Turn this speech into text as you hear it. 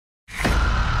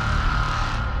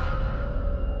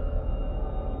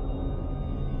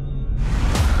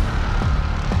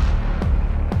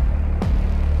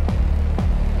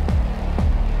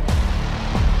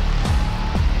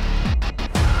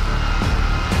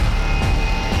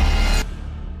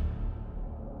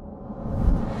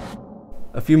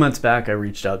A few months back, I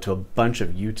reached out to a bunch of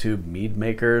YouTube mead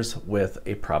makers with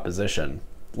a proposition.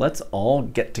 Let's all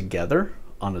get together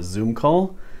on a Zoom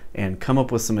call and come up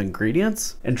with some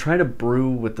ingredients and try to brew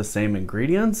with the same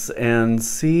ingredients and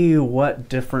see what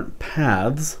different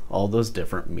paths all those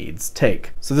different meads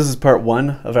take. So this is part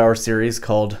one of our series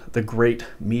called The Great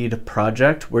Mead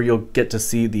Project, where you'll get to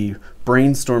see the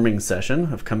brainstorming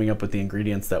session of coming up with the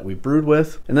ingredients that we brewed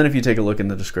with. And then if you take a look in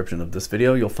the description of this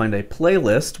video, you'll find a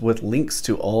playlist with links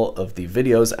to all of the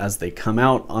videos as they come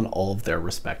out on all of their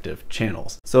respective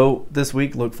channels. So this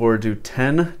week, look forward to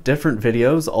 10 different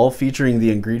videos, all featuring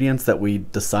the ingredients that we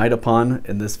decide upon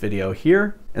in this video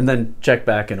here. And then check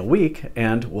back in a week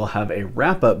and we'll have a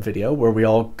wrap-up video where we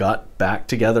all got back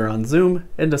together on Zoom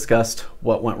and discussed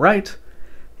what went right,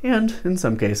 and in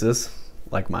some cases,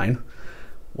 like mine,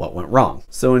 what went wrong.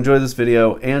 So enjoy this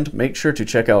video and make sure to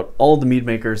check out all the mead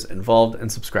makers involved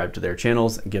and subscribe to their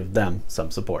channels and give them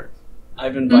some support.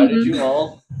 I've invited you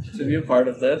all to be a part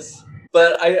of this,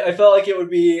 but I felt like it would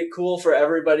be cool for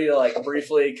everybody to like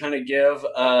briefly kind of give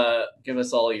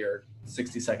us all your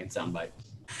 60-second soundbite.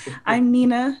 I'm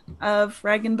Nina of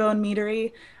Bone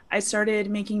Meadery. I started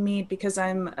making mead because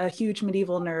I'm a huge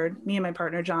medieval nerd. Me and my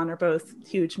partner John are both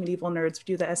huge medieval nerds. We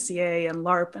do the SCA and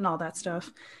LARP and all that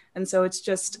stuff. And so it's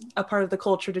just a part of the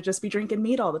culture to just be drinking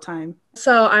mead all the time.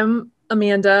 So I'm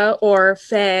Amanda, or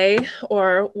Faye,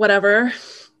 or whatever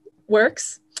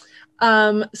works.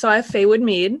 So I have FaeWood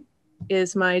Mead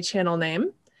is my channel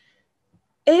name.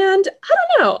 And I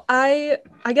don't know, I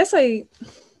guess I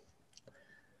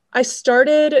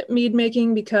started mead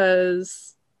making because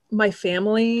my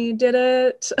family did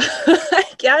it. I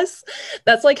guess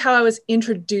that's like how I was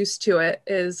introduced to it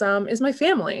is my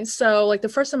family. So like the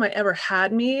first time I ever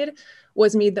had mead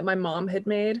was mead that my mom had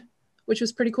made, which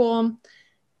was pretty cool.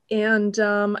 And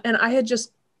I had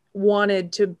just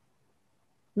wanted to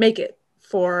make it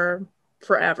for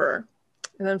forever.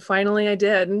 And then finally I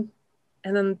did. And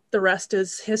then the rest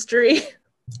is history.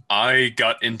 I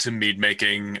got into mead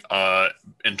making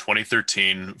in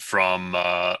 2013 from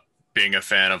being a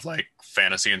fan of like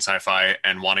fantasy and sci-fi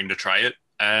and wanting to try it,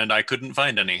 and I couldn't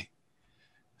find any.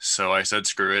 So I said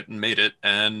screw it and made it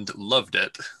and loved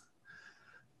it.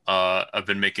 I've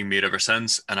been making mead ever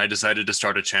since, and I decided to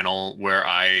start a channel where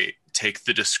I take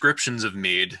the descriptions of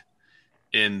mead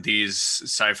in these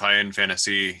sci-fi and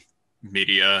fantasy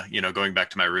media, you know, going back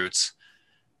to my roots,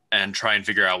 and try and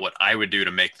figure out what I would do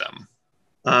to make them.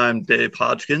 I'm Dave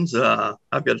Hodgkins.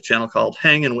 I've got a channel called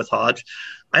Hangin with Hodge.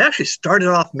 I actually started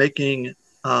off making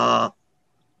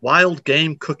wild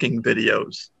game cooking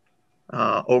videos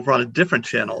over on a different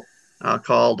channel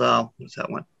called, what's that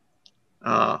one?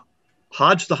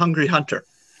 Hodge the Hungry Hunter.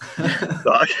 So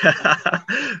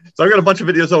I've got a bunch of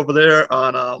videos over there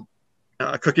on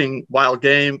cooking wild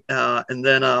game. And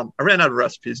then I ran out of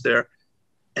recipes there.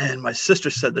 And my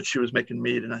sister said that she was making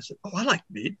mead. And I said, oh, I like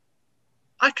mead.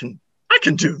 I can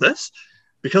do this,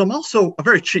 because I'm also a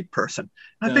very cheap person.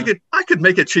 And I figured I could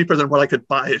make it cheaper than what I could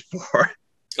buy it for.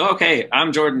 Okay,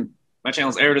 I'm Jordan. My channel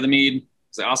is Heir to the Mead,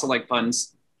 because I also like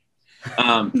puns.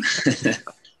 I'm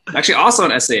actually also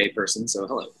an SAA person, so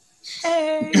hello.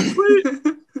 Hey!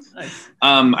 Nice.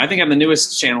 I think I'm the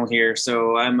newest channel here,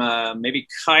 so I'm maybe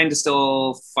kind of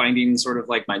still finding sort of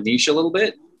like my niche a little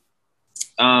bit.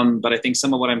 But I think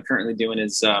some of what I'm currently doing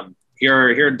is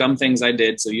here are dumb things I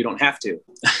did, so you don't have to.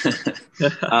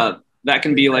 That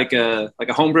can be like a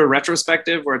homebrew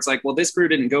retrospective, where it's like, well, this brew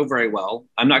didn't go very well.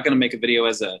 I'm not going to make a video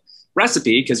as a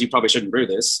recipe, because you probably shouldn't brew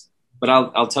this, but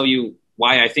I'll tell you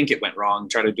why I think it went wrong.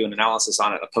 Try to do an analysis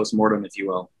on it, a post-mortem, if you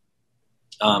will.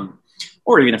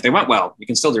 Or even if they went well, you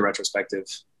can still do retrospective.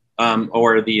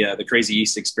 Or the crazy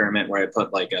yeast experiment, where I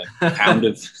put like a pound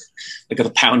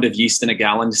of yeast in a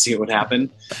gallon to see what would happen,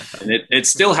 and it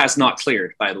still has not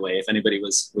cleared, by the way, if anybody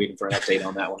was waiting for an update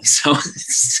on that one. So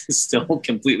it's still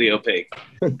completely opaque.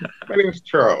 My name is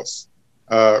Charles.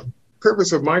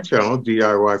 Purpose of my channel,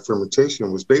 DIY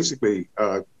Fermentation, was basically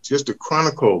just to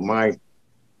chronicle my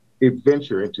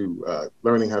adventure into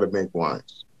learning how to make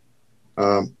wines.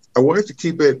 I wanted to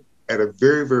keep it at a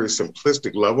very, very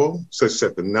simplistic level, such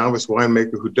that the novice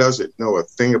winemaker who doesn't know a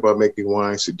thing about making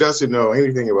wines, who doesn't know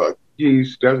anything about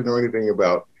yeast, doesn't know anything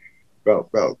about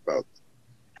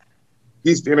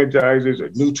yeast energizers or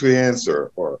nutrients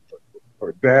or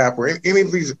DAP or any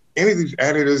of these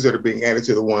additives that are being added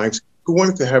to the wines, who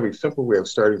wanted to have a simple way of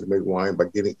starting to make wine by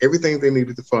getting everything they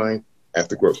needed to find at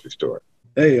the grocery store.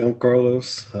 Hey, I'm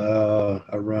Carlos.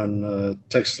 I run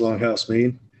Texas Longhouse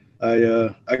Mead.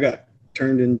 I got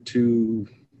turned into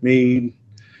mead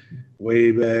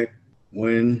way back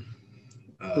when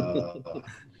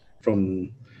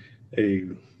from a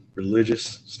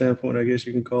religious standpoint, I guess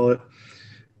you can call it.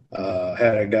 I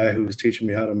had a guy who was teaching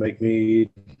me how to make mead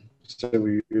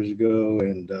several years ago,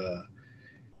 and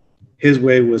his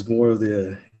way was more of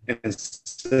the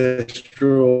ancestral,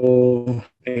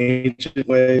 ancient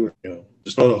way. Where,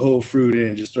 just throw the whole fruit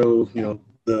in, just throw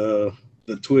the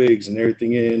twigs and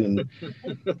everything in, and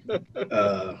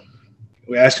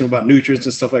we asked him about nutrients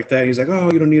and stuff like that. He's like,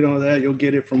 "Oh, you don't need all that. You'll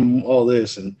get it from all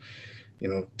this." And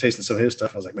tasting some of his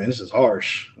stuff, I was like, "Man, this is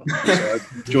harsh." So I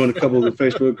joined a couple of the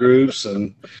Facebook groups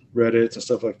and Reddits and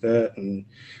stuff like that, and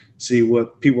see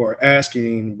what people are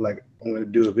asking. Like, I'm going to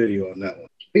do a video on that one.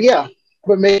 But yeah, I've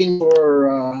been making for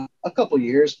a couple of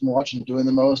years. Been watching Doing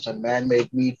the Most and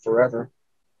Made Mead forever.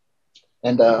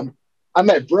 And I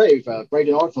met Brave,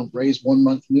 Braden Art from Brave's 1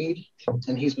 month mead,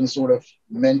 and he's been sort of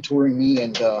mentoring me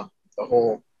and the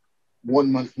whole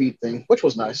 1 month mead thing, which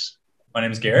was nice. My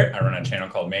name is Garrett. I run a channel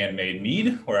called Made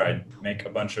Mead, where I make a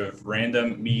bunch of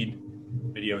random mead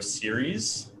video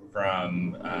series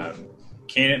from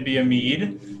Can It Be a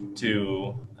Mead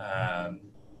to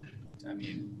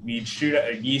mead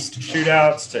yeast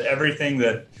shootouts to everything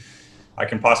that I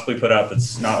can possibly put out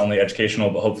that's not only educational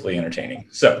but hopefully entertaining.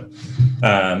 So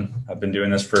I've been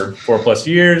doing this for 4+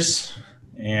 years,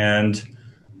 and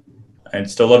I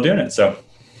still love doing it. So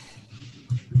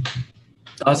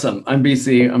awesome. I'm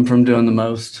BC. I'm from Doing the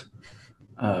Most.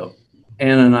 Anna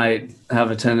and I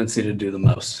have a tendency to do the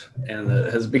most, and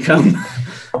it has become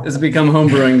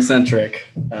homebrewing centric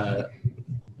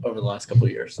over the last couple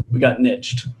of years. We got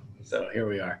niched, so here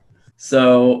we are.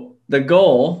 So the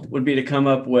goal would be to come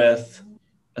up with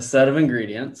a set of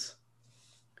ingredients,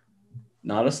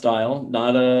 not a style,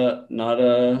 not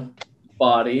a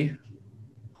body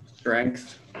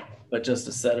strength, but just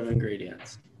a set of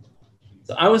ingredients.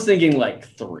 So I was thinking like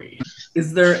 3.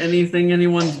 Is there anything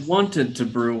anyone's wanted to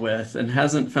brew with and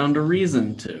hasn't found a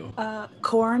reason to?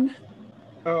 Corn.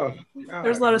 Oh,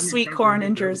 There's a lot of sweet corn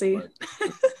in Jersey.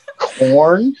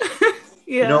 Corn?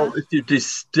 Yeah. If you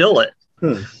distill it.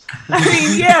 I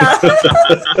mean, yeah.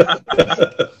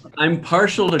 I'm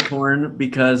partial to corn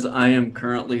because I am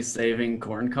currently saving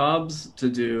corn cobs to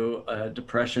do a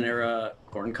Depression era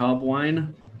corn cob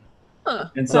wine.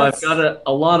 And so I've got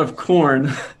a lot of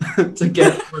corn to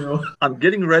get through. I'm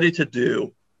getting ready to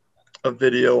do a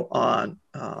video on,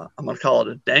 I'm going to call it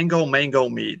a Dango Mango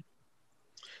Mead.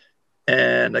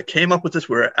 And I came up with this.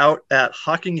 We were out at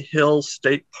Hocking Hills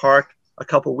State Park a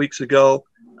couple weeks ago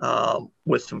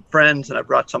with some friends, and I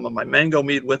brought some of my mango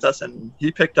mead with us, and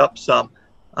he picked up some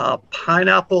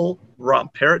pineapple rum,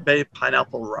 Parrot Bay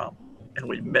pineapple rum, and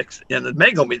we mixed it. And the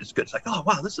mango mead is good. It's like, oh,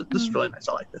 wow, this is really nice.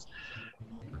 I like this.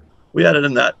 We had it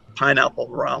in that pineapple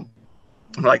rum.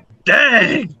 I'm like,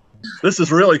 dang, this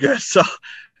is really good. So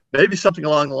maybe something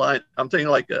along the line. I'm thinking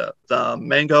like the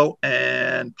mango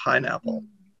and pineapple.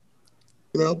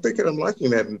 I'm thinking I'm liking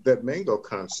that mango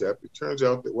concept. It turns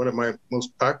out that one of my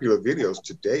most popular videos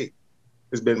to date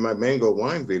has been my mango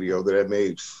wine video that I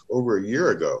made over a year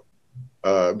ago.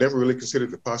 I've never really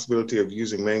considered the possibility of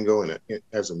using mango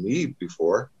as a mead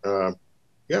before.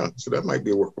 Yeah, so that might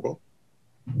be workable.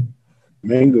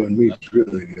 Mango and meat is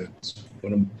really good.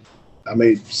 I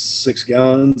made 6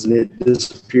 gallons and it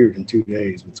disappeared in 2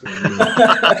 days.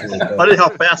 Funny how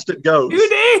fast it goes. 2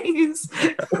 days.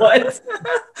 What?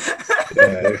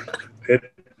 Yeah,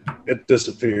 it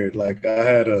disappeared. Like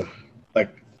I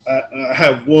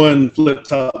have one flip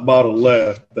top bottle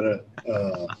left that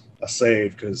I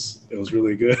saved because it was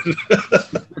really good.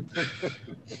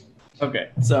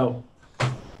 Okay, so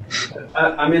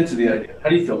I'm into the idea. How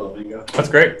do you feel about mango? that's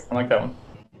great. I like that one.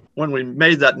 When we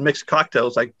made that mixed cocktail,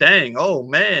 it's like, dang, oh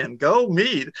man, go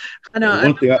mead. I know. I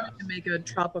One thing wanted to make a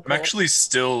tropical. I'm actually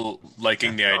still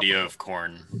liking the idea of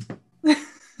corn.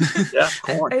 Yeah,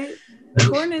 corn.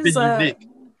 Corn is unique.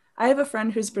 I have a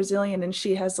friend who's Brazilian, and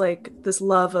she has like this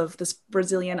love of this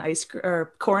Brazilian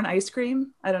corn ice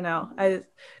cream. I don't know.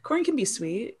 Corn can be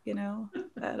sweet, I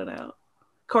don't know.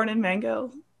 Corn and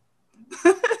mango.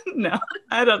 No,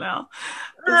 I don't know.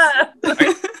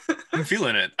 I'm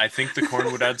feeling it. I think the corn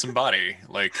would add some body.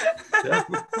 Like, Yeah.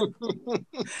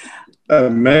 I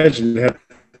imagine it have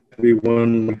to be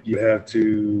one you have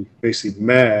to basically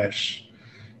mash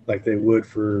like they would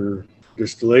for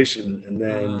distillation, and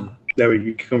then that way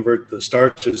you can convert the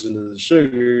starches into the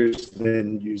sugars,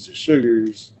 then use the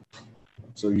sugars.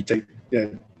 So you take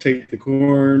the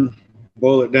corn,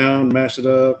 boil it down, mash it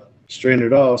up, strain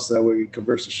it off, so that way it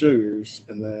converts the sugars,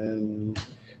 and then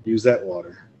use that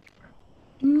water.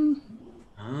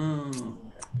 Oh.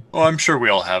 well, I'm sure we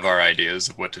all have our ideas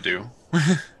of what to do.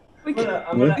 We can,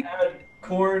 I'm gonna add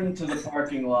corn to the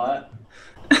parking lot.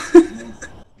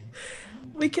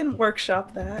 We can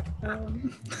workshop that.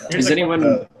 Is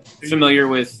anyone familiar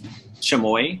with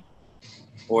chamoy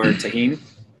or tahini?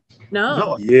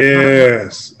 No.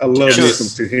 Yes, I love me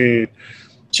some tahini.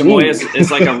 Chamoy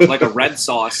is like a red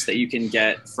sauce that you can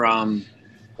get from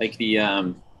like the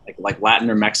like Latin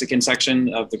or Mexican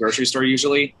section of the grocery store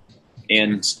usually,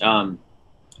 and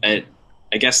I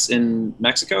guess in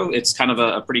Mexico it's kind of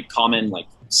a pretty common like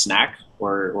snack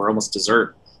or almost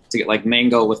dessert to get like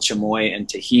mango with chamoy and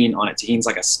tahini on it. Tahini's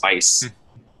like a spice,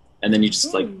 and then you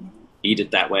just like eat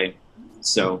it that way.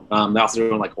 So they also do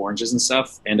it on like oranges and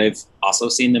stuff, and I've also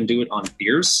seen them do it on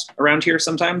beers around here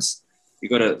sometimes. You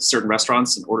go to certain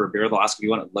restaurants and order a beer, they'll ask if you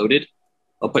want it loaded.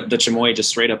 They'll put the chamoy just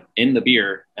straight up in the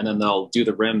beer, and then they'll do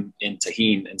the rim in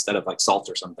tahini instead of like salt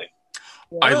or something.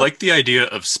 I like the idea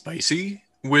of spicy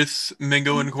with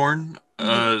mango and corn.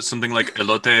 Something like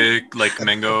elote, like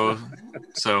mango.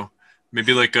 So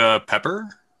maybe like a pepper?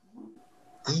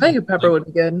 I think a pepper would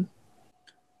be good.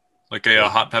 Like a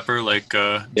hot pepper, like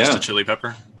just a chili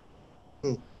pepper?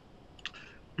 Do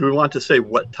we want to say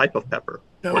what type of pepper?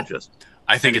 No. Or just...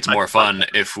 I think it's more fun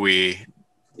if we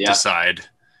decide.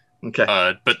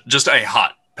 Okay. But just a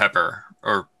hot pepper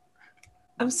or...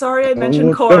 I'm sorry I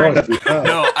mentioned corn.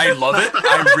 No, I love it.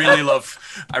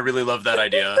 I really love that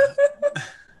idea.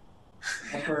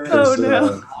 Oh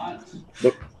no.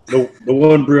 The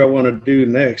one brew I want to do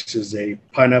next is a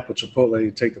pineapple chipotle.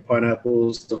 You take the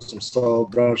pineapples, throw some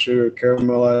salt, brown sugar,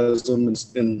 caramelize them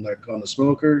in like on the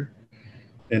smoker,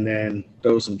 and then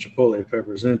throw some chipotle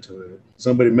peppers into it.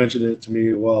 Somebody mentioned it to me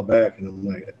a while back, and I'm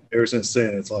like, ever since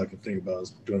then, it's all I can think about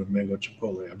is doing a mango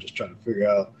chipotle. I'm just trying to figure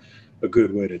out a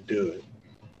good way to do it.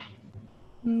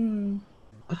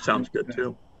 That sounds good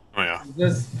too. Oh yeah.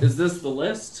 Is this the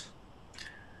list?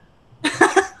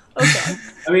 Okay.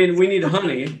 I mean, we need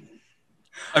honey.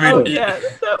 I mean,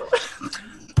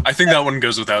 I think that one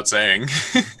goes without saying.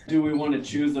 Do we want to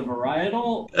choose a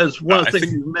varietal? As one of the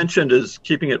things you mentioned is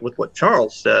keeping it with what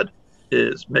Charles said,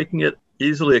 is making it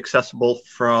easily accessible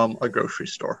from a grocery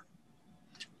store.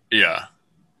 Yeah.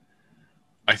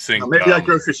 I think... Now, maybe that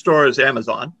grocery store is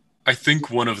Amazon. I think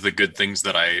one of the good things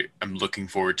that I am looking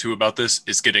forward to about this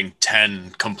is getting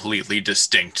 10 completely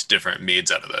distinct different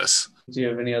meads out of this. Do you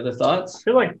have any other thoughts? I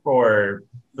feel like for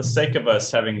the sake of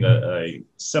us having a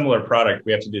similar product,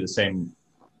 we have to do the same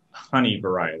honey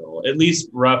varietal, at least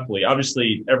roughly.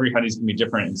 Obviously, every honey is going to be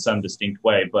different in some distinct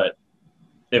way, but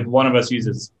if one of us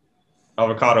uses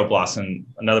avocado blossom,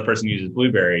 another person uses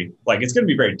blueberry, like it's going to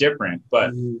be very different,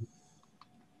 but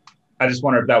I just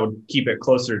wonder if that would keep it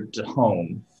closer to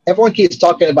home. Everyone keeps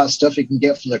talking about stuff you can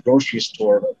get from the grocery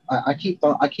store. But I keep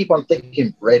on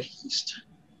thinking bread yeast.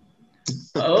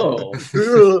 Oh.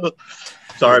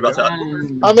 Sorry about that.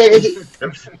 I mean,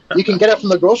 you can get it from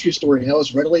the grocery store. You know,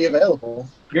 it's readily available.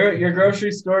 Your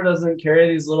grocery store doesn't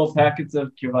carry these little packets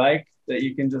of Kvike that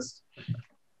you can just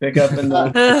pick up in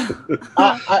the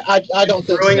I don't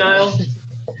think brewing so. aisle.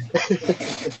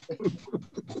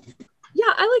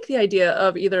 Yeah, I like the idea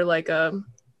of either like a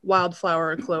wildflower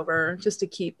or clover just to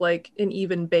keep like an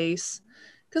even base.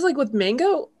 Because like with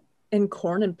mango and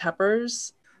corn and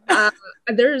peppers,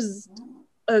 there's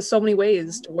so many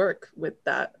ways to work with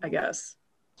that, I guess.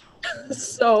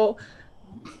 So,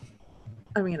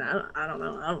 I mean, I don't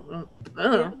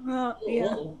know.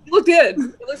 Yeah. It looks good.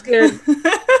 It looks good.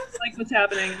 Like what's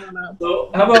happening. I don't know. So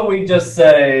how about we just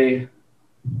say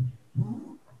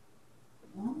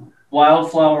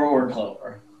wildflower or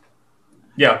clover?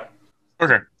 Yeah.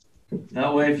 Okay.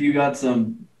 That way, if you got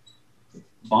some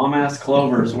bomb-ass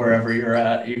clovers wherever you're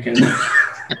at, you can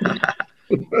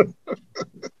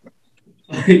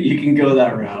you can go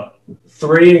that route.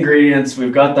 3 ingredients.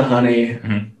 We've got the honey.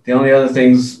 The only other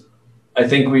things, I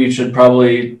think we should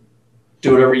probably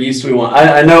do whatever yeast we want.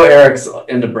 I know Erick's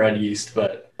into bread yeast,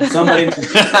 but somebody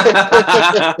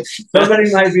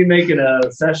might be making a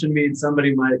session mead.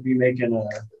 Somebody might be making a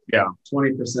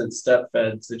 20%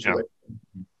 step-fed situation.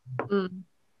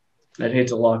 I'd hate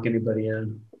to lock anybody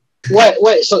in.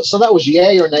 Wait. So that was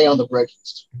yay or nay on the bread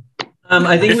yeast?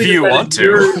 I think If you want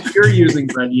to. You're using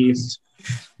bread yeast.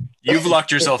 You've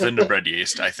locked yourself into bread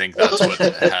yeast. I think that's what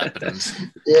happens.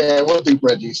 Yeah, we'll do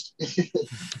bread yeast.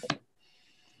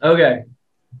 Okay.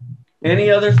 Any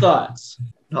other thoughts?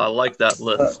 I like that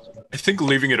list. I think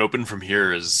leaving it open from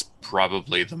here is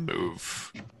probably the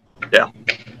move. Yeah.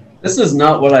 This is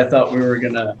not what I thought we were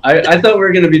gonna. I thought we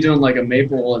were gonna be doing like a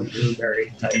maple and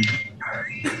blueberry type.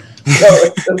 So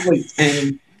it's definitely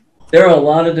tame. There are a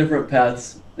lot of different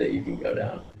paths that you can go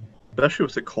down. Especially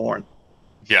with the corn.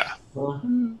 Yeah. I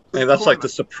mean, that's like the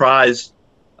surprise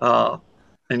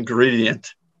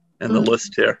ingredient in the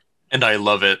list here. And I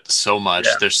love it so much.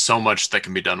 Yeah. There's so much that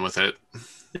can be done with it.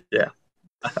 Yeah.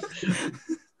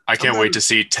 I can't wait to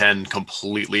see 10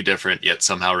 completely different yet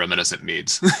somehow reminiscent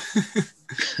meads.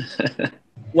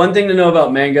 One thing to know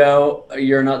about mango,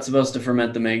 you're not supposed to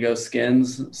ferment the mango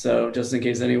skins. So just in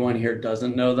case anyone here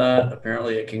doesn't know that,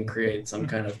 apparently it can create some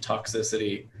kind of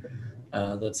toxicity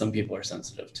that some people are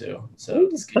sensitive to. So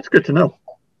that's good to know.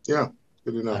 Yeah,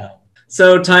 good to know.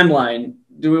 So timeline,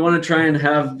 do we want to try and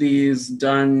have these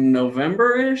done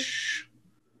November-ish?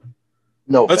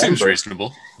 No, That seems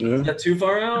reasonable. Is that too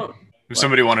far out? If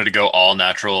somebody wanted to go all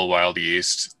natural wild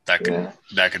yeast, that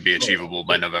could be achievable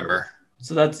by November.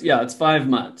 So that's, yeah, it's 5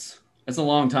 months. That's a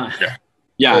long time.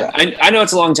 Yeah. I know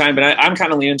it's a long time, but I'm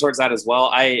kind of leaning towards that as well.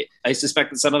 I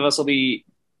suspect that some of us will be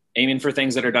aiming for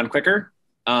things that are done quicker,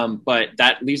 but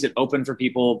that leaves it open for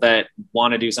people that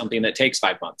want to do something that takes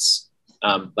 5 months,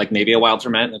 like maybe a wild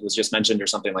ferment that was just mentioned or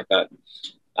something like that.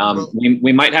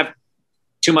 We might have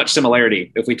too much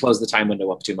similarity if we close the time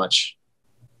window up too much.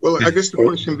 Well, I guess the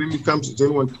question then becomes, is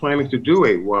anyone planning to do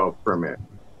a wild ferment?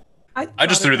 I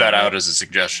just threw that out as a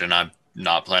suggestion. I'm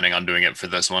not planning on doing it for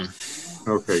this one.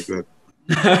 Okay, good.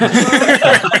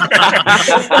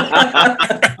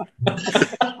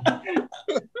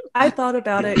 I thought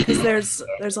about it because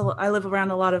I live around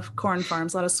a lot of corn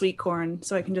farms, a lot of sweet corn,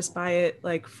 so I can just buy it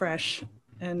like fresh.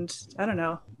 And I don't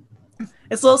know.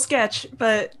 It's a little sketch,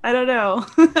 but I don't know.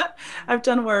 I've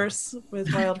done worse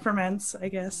with wild ferments, I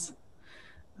guess.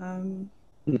 Okay.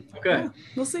 Yeah,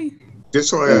 we'll see. Just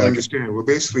so I understand, well,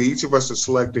 basically each of us is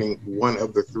selecting one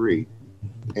of the three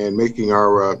and making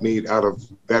our mead out of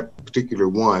that particular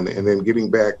one, and then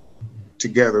getting back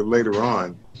together later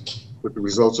on with the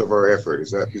results of our effort.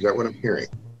 Is that what I'm hearing?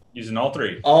 Using all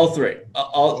three. All three.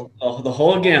 The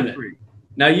whole gamut.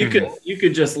 Now you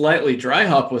could just lightly dry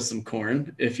hop with some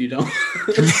corn if you don't.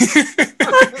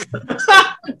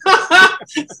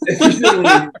 If you didn't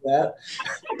want to do that.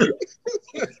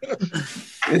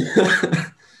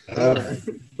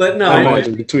 But no, I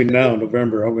imagine between now and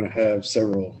November, I'm going to have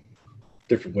several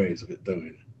different ways of it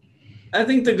doing. I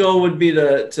think the goal would be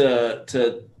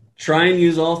to try and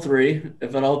use all three,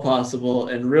 if at all possible,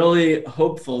 and really,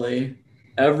 hopefully,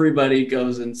 everybody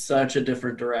goes in such a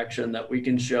different direction that we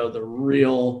can show the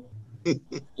real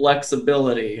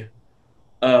flexibility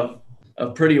of a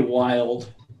pretty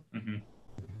wild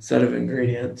set of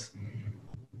ingredients.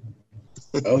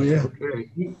 Oh yeah,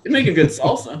 you make a good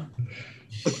salsa.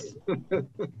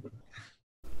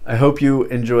 I hope you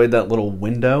enjoyed that little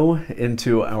window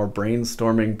into our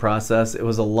brainstorming process. It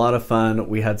was a lot of fun.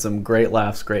 We had some great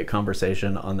laughs, great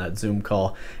conversation on that Zoom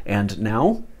call. And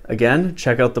now, again,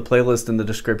 check out the playlist in the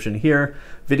description here.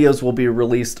 Videos will be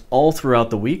released all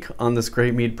throughout the week on this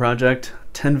Great Mead project,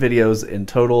 10 videos in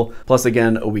total. Plus,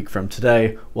 again, a week from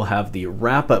today, we'll have the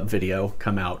wrap-up video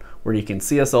come out where you can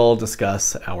see us all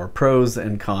discuss our pros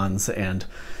and cons and,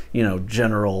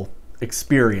 general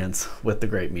experience with the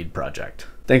Great Mead project.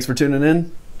 Thanks for tuning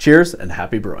in. Cheers and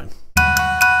happy brewing.